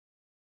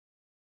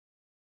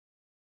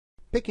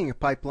Picking a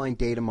pipeline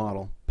data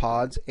model,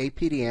 PODS,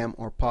 APDM,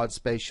 or POD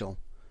Spatial.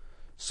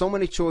 So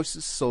many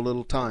choices, so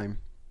little time.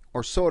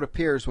 Or so it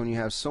appears when you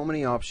have so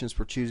many options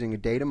for choosing a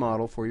data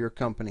model for your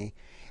company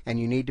and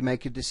you need to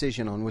make a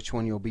decision on which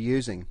one you'll be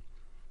using.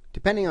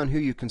 Depending on who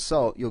you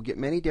consult, you'll get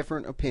many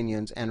different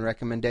opinions and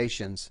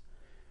recommendations.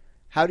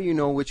 How do you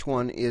know which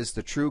one is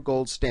the true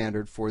gold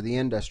standard for the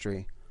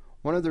industry?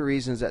 One of the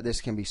reasons that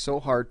this can be so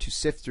hard to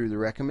sift through the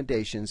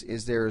recommendations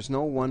is there is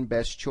no one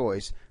best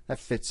choice that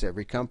fits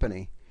every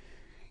company.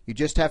 You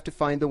just have to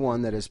find the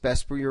one that is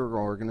best for your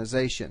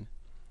organization.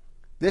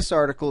 This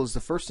article is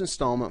the first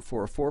installment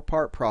for a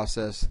 4-part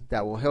process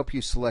that will help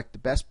you select the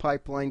best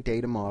pipeline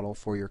data model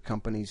for your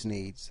company's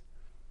needs.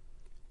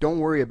 Don't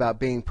worry about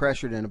being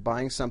pressured into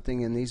buying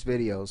something in these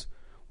videos.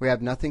 We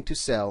have nothing to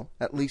sell,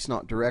 at least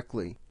not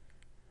directly.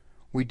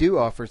 We do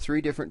offer 3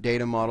 different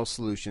data model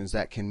solutions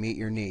that can meet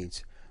your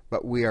needs,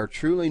 but we are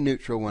truly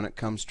neutral when it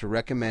comes to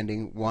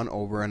recommending one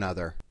over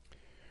another.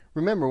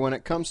 Remember, when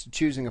it comes to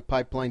choosing a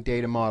pipeline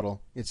data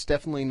model, it's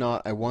definitely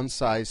not a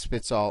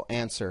one-size-fits-all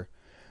answer,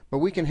 but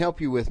we can help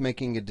you with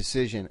making a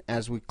decision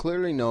as we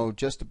clearly know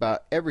just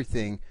about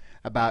everything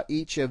about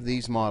each of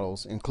these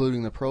models,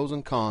 including the pros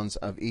and cons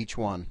of each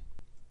one.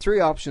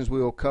 3 options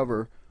we will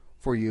cover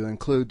for you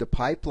include the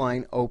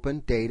Pipeline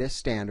Open Data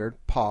Standard,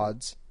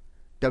 PODS,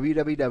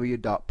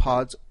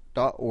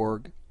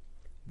 www.pods.org,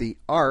 the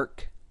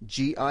ARC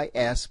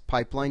GIS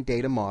Pipeline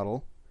Data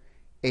Model,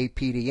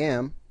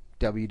 APDM,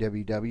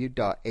 www.apdm.net,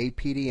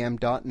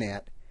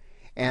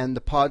 and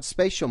the POD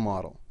Spatial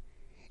Model.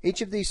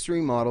 Each of these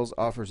 3 models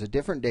offers a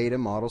different data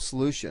model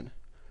solution.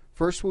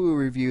 First we will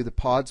review the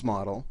PODS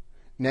model,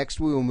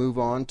 next we will move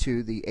on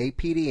to the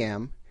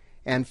APDM,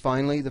 and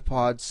finally the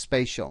POD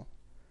Spatial.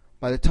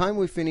 By the time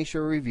we finish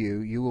our review,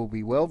 you will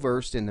be well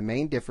versed in the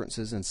main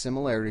differences and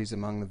similarities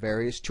among the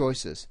various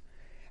choices.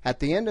 At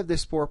the end of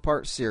this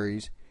 4-part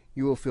series,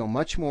 you will feel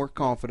much more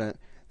confident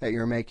that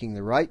you're making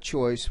the right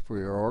choice for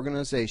your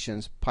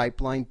organization's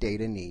pipeline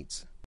data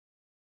needs.